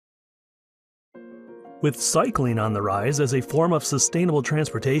With cycling on the rise as a form of sustainable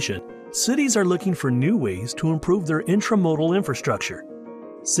transportation, cities are looking for new ways to improve their intramodal infrastructure.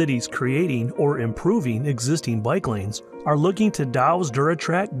 Cities creating or improving existing bike lanes are looking to Dow's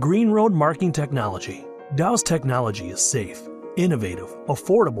DURATRACK green road marking technology. Dow's technology is safe, innovative,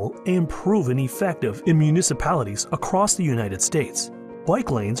 affordable, and proven effective in municipalities across the United States. Bike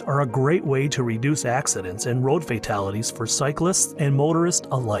lanes are a great way to reduce accidents and road fatalities for cyclists and motorists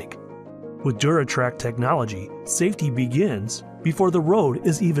alike. With DURATRACK technology, safety begins before the road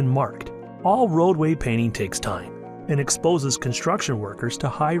is even marked. All roadway painting takes time and exposes construction workers to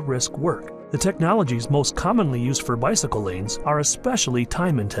high-risk work. The technologies most commonly used for bicycle lanes are especially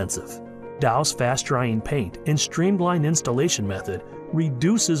time-intensive. Dow's fast-drying paint and streamlined installation method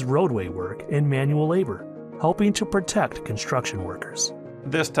reduces roadway work and manual labor, helping to protect construction workers.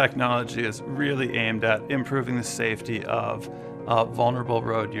 This technology is really aimed at improving the safety of vulnerable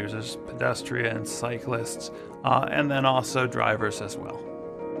road users, pedestrians, cyclists, and then also drivers as well.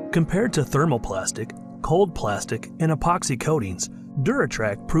 Compared to thermoplastic, cold plastic, and epoxy coatings,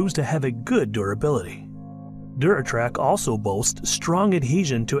 DURATRACK proves to have a good durability. DURATRACK also boasts strong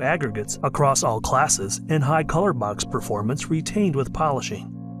adhesion to aggregates across all classes and high color box performance retained with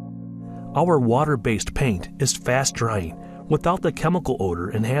polishing. Our water-based paint is fast-drying without the chemical odor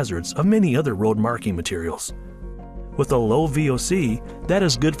and hazards of many other road marking materials. With a low VOC, that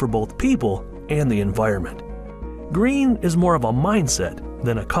is good for both people and the environment. Green is more of a mindset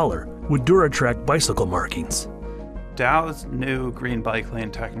than a color with DURATRACK bicycle markings. Dow's new green bike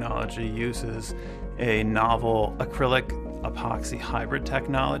lane technology uses a novel acrylic epoxy hybrid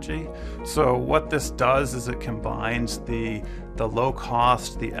technology. So what this does is it combines the low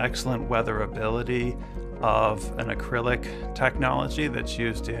cost, the excellent weatherability of an acrylic technology that's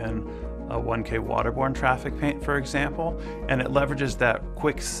used in a 1K waterborne traffic paint, for example, and it leverages that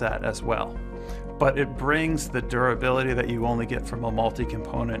quick set as well. But it brings the durability that you only get from a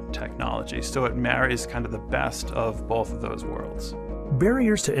multi-component technology, so it marries kind of the best of both of those worlds.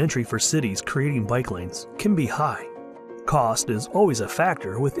 Barriers to entry for cities creating bike lanes can be high. Cost is always a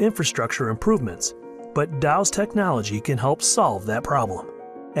factor with infrastructure improvements, but Dow's technology can help solve that problem.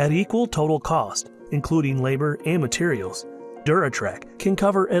 At equal total cost, including labor and materials, DURATRACK can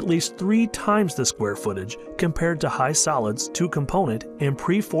cover at least 3 times the square footage compared to high solids, 2-component, and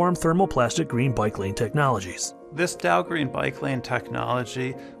preformed thermoplastic green bike lane technologies. This Dow green bike lane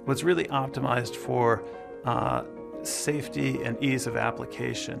technology was really optimized for safety and ease of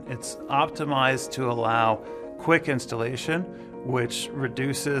application. It's optimized to allow quick installation, which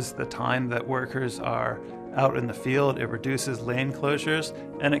reduces the time that workers are out in the field, it reduces lane closures,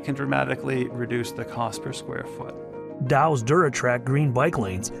 and it can dramatically reduce the cost per square foot. Dow's DURATRACK green bike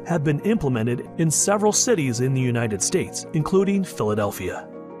lanes have been implemented in several cities in the United States, including Philadelphia.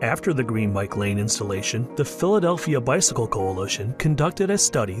 After the green bike lane installation, the Philadelphia Bicycle Coalition conducted a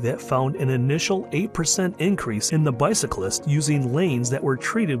study that found an initial 8% increase in the bicyclists using lanes that were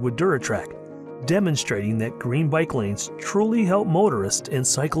treated with DURATRACK, demonstrating that green bike lanes truly help motorists and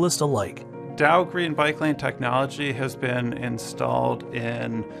cyclists alike. Dow green bike lane technology has been installed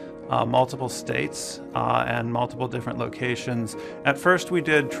in multiple states and multiple different locations. At first we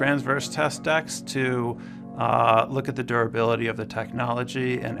did transverse test decks to look at the durability of the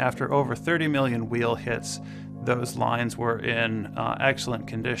technology, and after over 30 million wheel hits, those lines were in excellent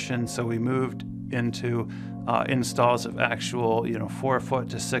condition, so we moved into installs of actual 4-foot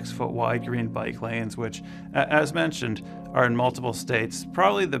to 6-foot wide green bike lanes, which, as mentioned, are in multiple states.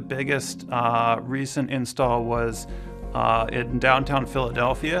 Probably the biggest recent install was in downtown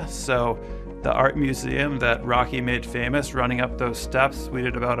Philadelphia. So the art museum that Rocky made famous, running up those steps, we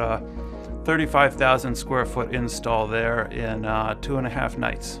did about a 35,000 square foot install there in 2.5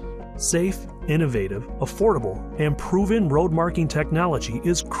 nights. Safe, innovative, affordable, and proven road marking technology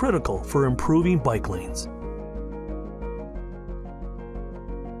is critical for improving bike lanes.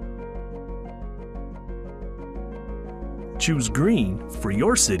 Choose green for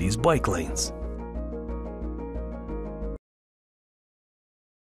your city's bike lanes.